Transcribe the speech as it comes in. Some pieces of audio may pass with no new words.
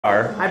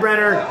Hi,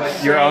 Brenner.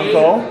 Your Shay,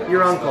 uncle.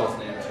 Your uncle.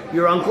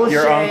 Your uncle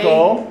Your Shay.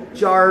 uncle.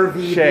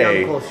 Jarvie, Shay. the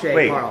uncle Shay.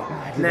 Wait. Carl.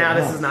 Now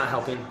this is not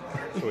helping.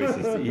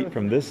 Choices to eat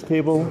from this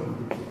table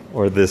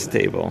or this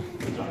table.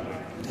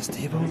 This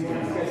table or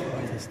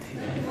this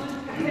table.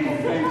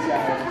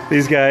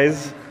 These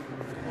guys.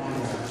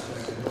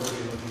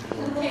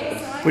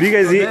 What do you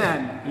guys eat?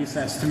 Then he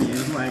says to me,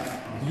 he's like,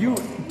 "You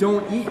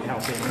don't eat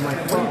healthy." I'm like,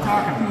 "What are you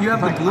talking about?" You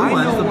have the blue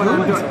ones. The blue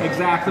ones.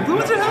 Exactly. The blue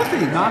ones are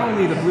healthy. Not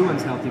only the blue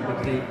ones healthy,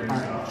 but they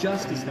are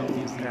just as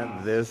healthy as the other.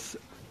 This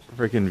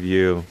freaking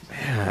view,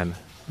 man,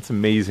 it's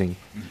amazing.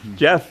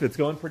 Jeff, it's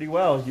going pretty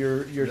well.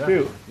 Your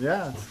shoot.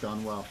 Yeah, it's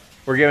gone well.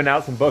 We're giving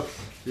out some books.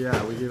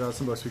 Yeah, we gave out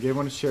some books. We gave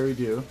one to Sherry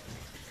Dew.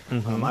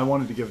 I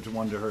wanted to give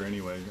one to her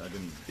anyway. I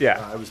didn't. Yeah.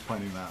 I was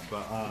planning that,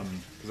 but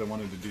because I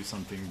wanted to do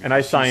something. And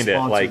I signed it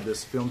like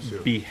this film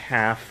shoot.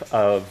 Behalf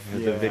of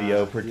the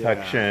video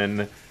protection.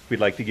 Yeah. We'd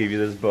like to give you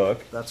this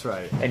book. That's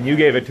right. And you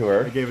gave it to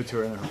her. I gave it to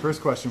her, and her first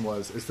question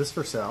was, "Is this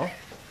for sale?"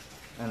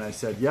 And I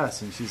said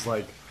yes, and she's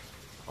like,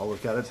 "I'll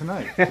look at it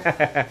tonight."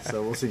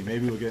 So we'll see.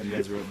 Maybe we'll get an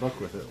Ezra book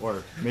with it,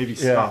 or maybe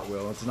Scott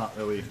will. It's not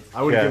really.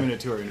 I would have given it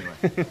to her anyway.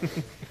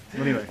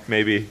 Anyway.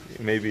 Maybe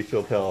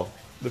she'll tell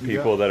the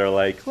people that are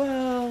like,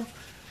 well,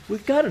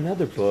 we've got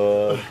another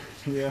book.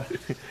 Yeah.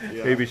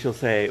 Maybe she'll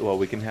say, well,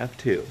 we can have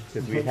two.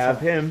 Because we have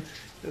him,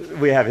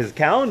 we have his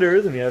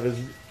calendars, and we have his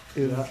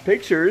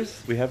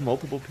pictures. We have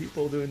multiple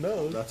people doing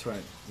those. That's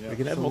right. Yeah. We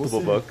can have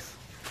multiple books.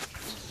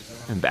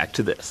 And back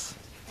to this.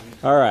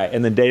 All right,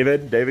 and then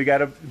David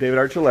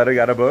Archuleta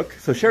got a book.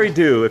 So Sherry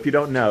Dew, if you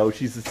don't know,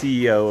 she's the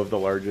CEO of the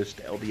largest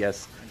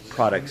LDS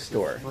product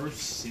store.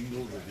 First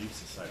single Relief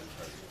Society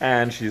president.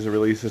 And she's a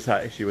Relief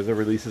Society. She was a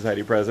Relief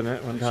Society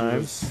president one time.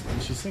 And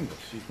she's single.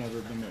 She's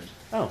never been married.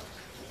 Oh,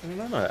 I didn't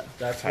know that.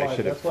 That's I why.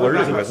 should have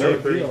flirted with her.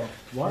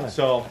 What?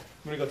 So I'm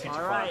gonna go teach a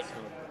class.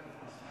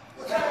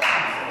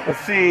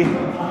 Let's see.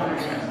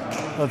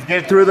 Let's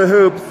get through the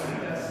hoops.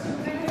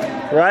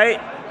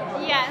 Right?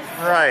 Yes.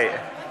 Right.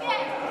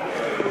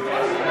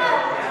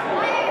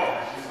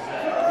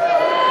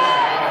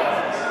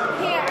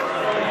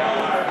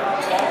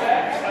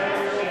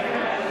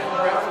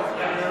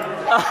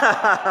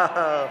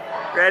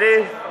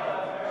 Ready?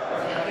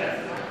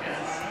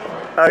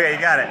 Okay, you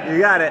got it. You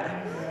got it.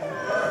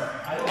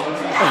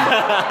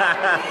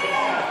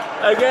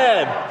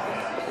 Again.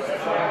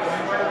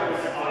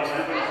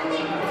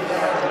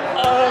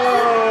 Oh.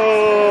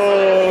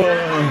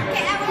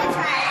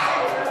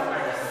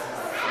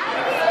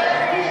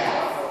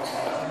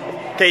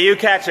 Okay, you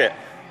catch it.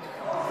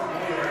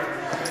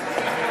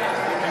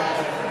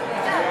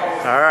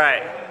 All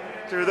right.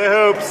 Through the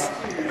hoops.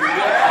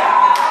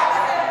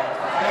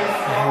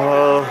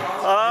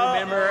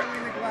 Remember in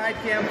the glide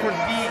cam for the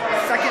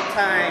second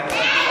time.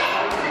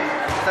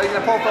 So you're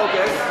gonna pull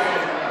focus.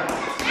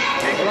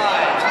 And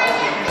glide.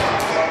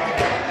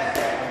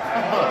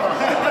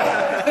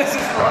 This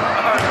is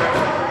hard.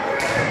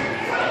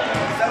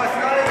 So it's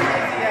not as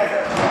easy as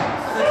it.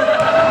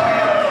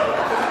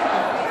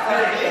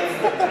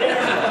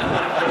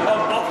 Of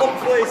all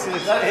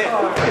places. That's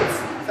hard.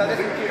 So this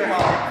computer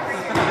hall.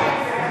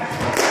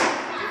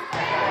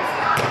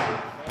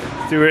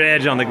 Stuart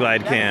Edge on the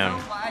glide cam.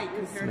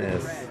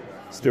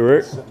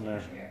 Stuart,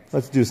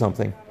 let's do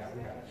something.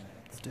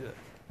 Let's do it.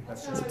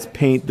 Let's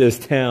paint this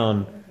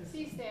town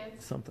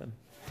something.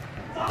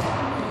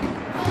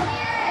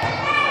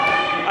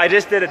 I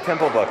just did a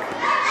temple book.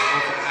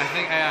 I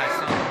think I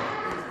saw.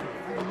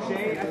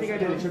 Shay, I think I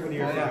did a trick with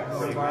your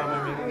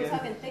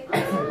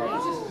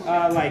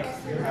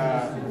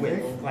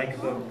width,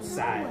 like the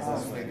size.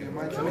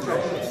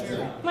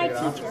 My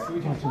teacher.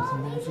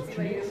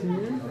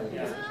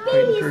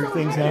 Waiting for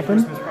things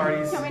happen. Christmas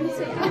parties. Coming to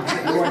see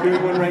We're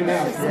doing one right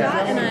now.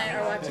 Scott and I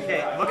are watching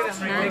Okay, look at this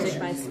ring. Magic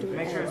by Stuart.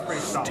 Make sure it's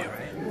pretty solid.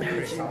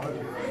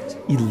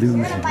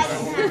 Illusion. Put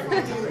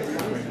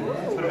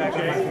it back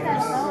there.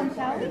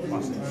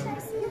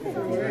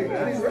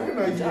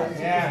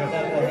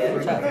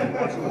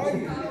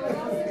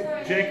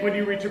 Jake, when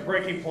you reach a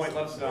breaking point,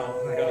 let us know.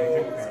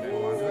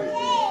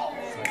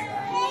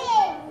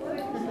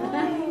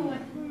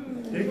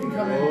 You can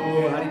come in.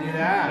 Oh, how do you do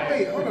that?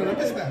 Wait, hold on, I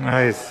missed that.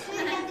 Nice.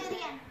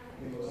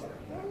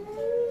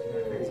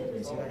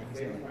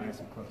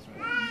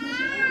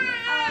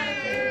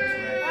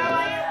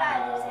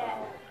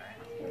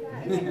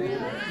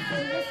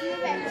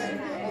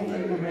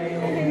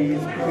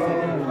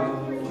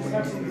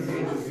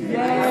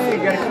 Yay, you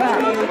gotta clap.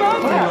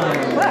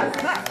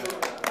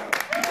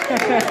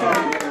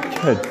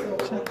 Good.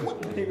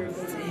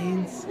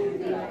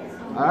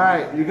 All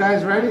right, you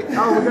guys ready?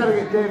 Oh, we gotta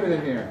get David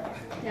in here.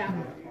 Yeah.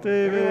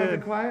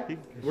 David. Quiet.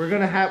 We're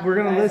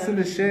gonna listen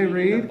to Shay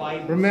read.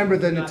 Remember,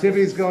 the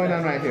nativity's going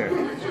on right here.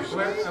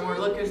 And we're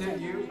looking at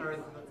you.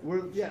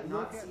 We're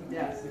Not see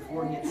death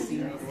before he had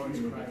seen the Lord's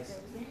Christ.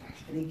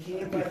 And he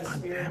came by the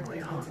Spirit into the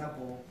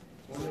temple.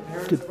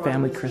 Good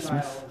family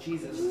Christmas.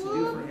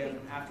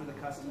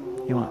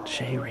 You want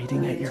Shay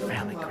reading at your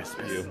family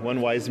Christmas?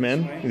 One wise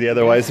man, the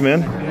other wise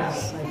man.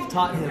 I've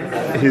taught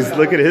him.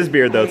 Look at his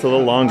beard though; it's a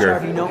little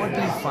longer. You know what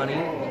would be funny?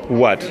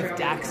 What? If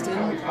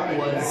Daxton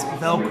was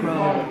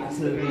Velcro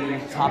to the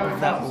top of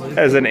that balloon.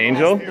 As an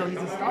angel? No, he's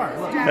a star.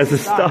 Look, As a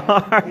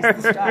star. He's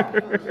the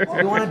star.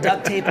 You want to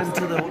duct tape him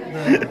to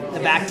the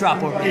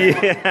backdrop over there?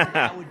 Yeah.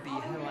 That would be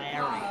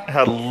hilarious.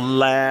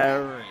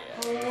 Hilarious.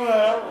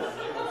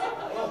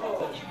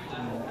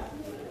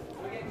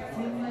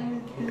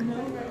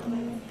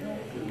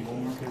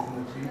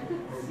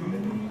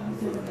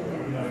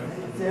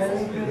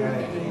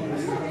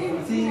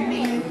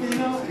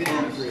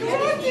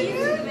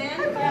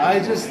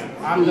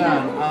 I'm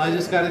done. I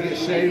just got to get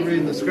Shay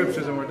reading the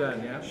scriptures and we're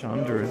done, yeah?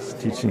 Chandra is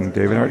teaching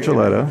David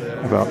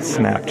Archuleta about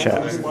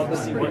Snapchat.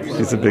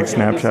 He's a big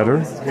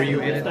Snapchatter,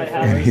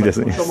 and he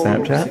doesn't use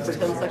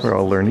Snapchat. We're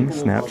all learning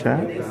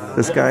Snapchat.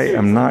 This guy,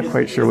 I'm not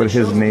quite sure what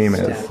his name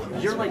is.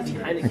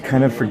 I'm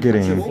kind of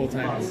forgetting.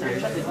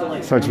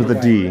 Starts with a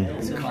D.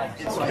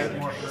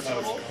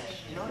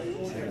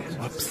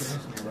 Whoops.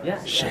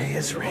 Shay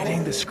is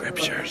reading the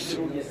scriptures,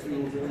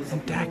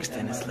 and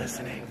Daxton is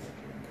listening.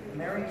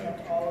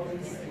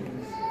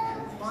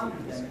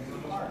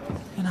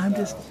 And I'm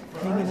just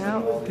hanging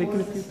out,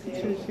 taking a few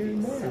pictures here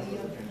and there.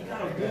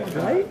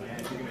 Right?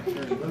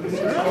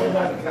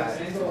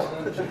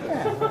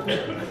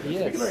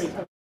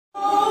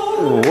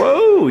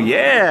 Whoa,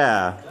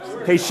 yeah.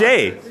 Hey,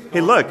 Shay.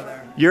 Hey, look.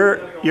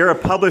 You're a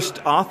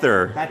published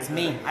author. That's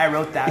me. I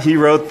wrote that. He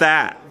wrote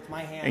that. With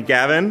my hand. And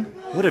Gavin,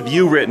 what have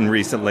you written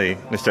recently?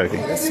 Just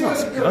joking. This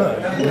smells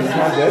good. Does it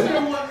smell good?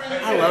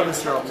 I love the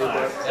smell of new book.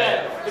 Oh,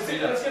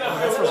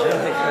 that smells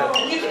really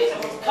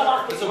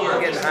good.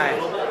 We're getting high.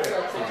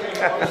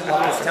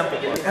 This temple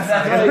book.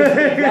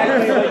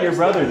 Exactly what your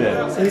brother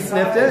did. He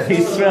sniffed it?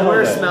 He smelled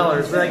We're it.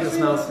 smellers. We like to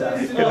smell stuff.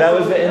 That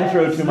was the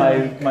intro to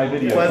my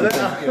video. Was it?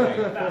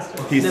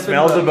 He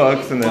smelled the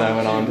books, and then I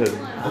went on to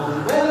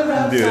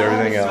do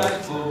everything else.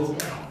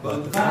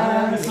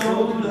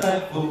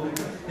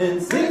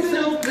 And there's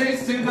no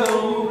place to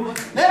go.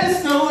 Let it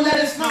snow, let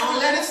it snow,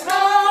 let it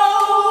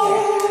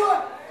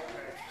snow.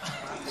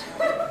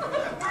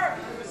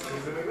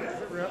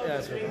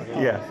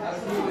 Yeah.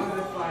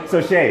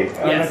 So Shay, I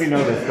don't know if you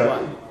know this,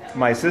 but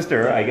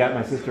I got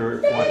my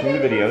sister watching the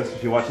videos.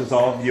 She watches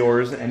all of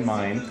yours and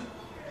mine,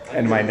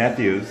 and my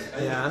nephews.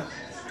 Yeah.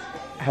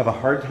 Have a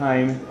hard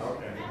time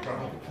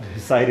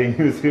deciding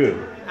who's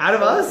who. Out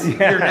of us?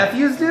 Yeah. Your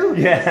nephews do?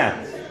 Yeah.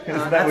 Isn't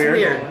that That's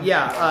weird?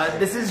 Yeah.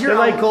 This is your They're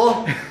like-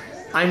 uncle.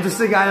 I'm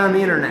just a guy on the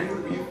internet.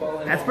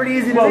 That's pretty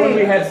easy to Well, be. when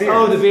we had beards.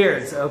 Oh, the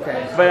beards.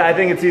 Okay. But I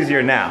think it's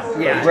easier now.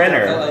 Yeah.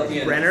 Brenner.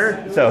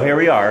 Brenner. So here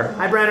we are.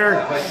 Hi, Brenner.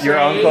 Your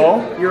Shay.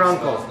 uncle. Your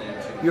uncle.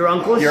 Your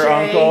uncle Your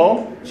Shay.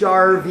 uncle.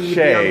 Jarvie,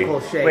 Shay. the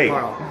uncle Shay. Wait.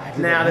 Carl.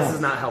 Now this is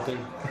not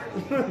helping.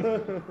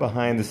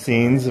 Behind the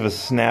scenes of a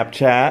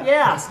Snapchat.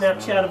 Yeah,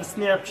 Snapchat of a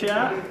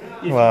Snapchat,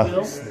 if Wow. you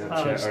will.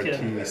 Oh, just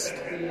kidding.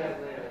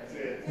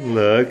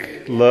 Look.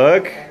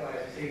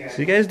 So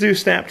you guys do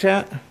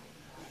Snapchat?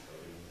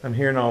 I'm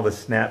hearing all the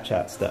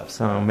Snapchat stuff,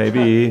 so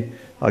maybe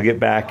I'll get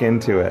back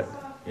into it.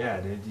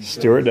 Yeah, dude.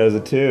 Stuart does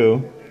it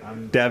too.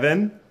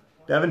 Devin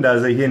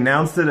does it. He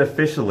announced it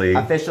officially.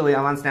 Officially,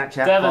 I'm on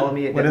Snapchat. Devin. Follow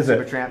me at What Devin is it?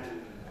 Supertramp.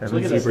 Devin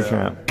Look at this.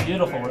 Supertramp.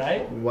 Beautiful,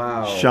 right?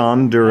 Wow.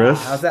 Sean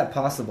Duras. How's that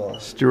possible?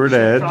 Stuart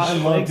Edge. Cross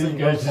your legs and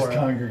go for it.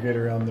 Congregate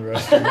around the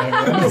rest of my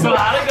So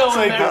how'd it go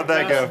with How'd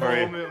that? that go for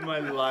you? moment in my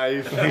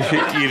life.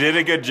 You did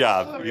a good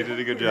job. You did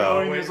a good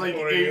job. There's like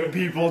 8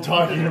 people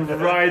talking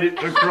right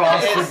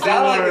across the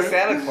door.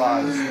 Santa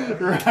Claus.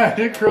 Right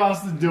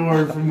across the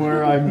door from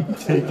where I'm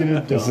taking a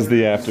dump. This is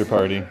the after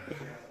party.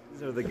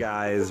 These are the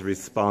guys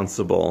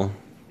responsible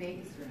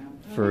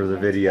for the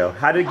video.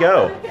 How'd it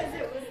go?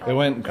 It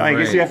went great. I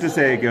guess you have to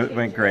say it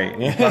went great.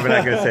 I'm probably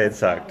not going to say it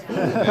sucked.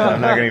 I'm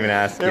not going to even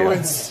ask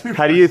you.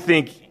 How do you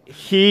think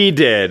he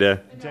did?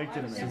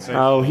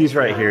 Oh, he's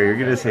right here. You're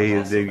going to say he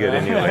did good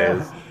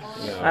anyways.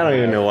 I don't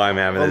even know why I'm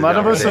having this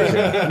conversation.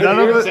 None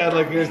of us sound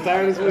like you're as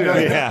tired as we are.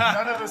 Yeah.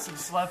 None of us have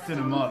slept in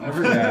a month.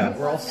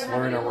 We're all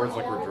slurring our words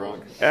like we're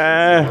drunk.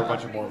 We're a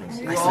bunch of Mormons.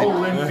 We're all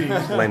limpy.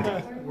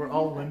 Plenty. We're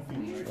all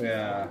limpy.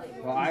 Yeah.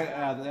 Well,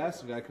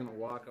 last week I couldn't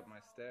walk up my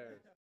stairs.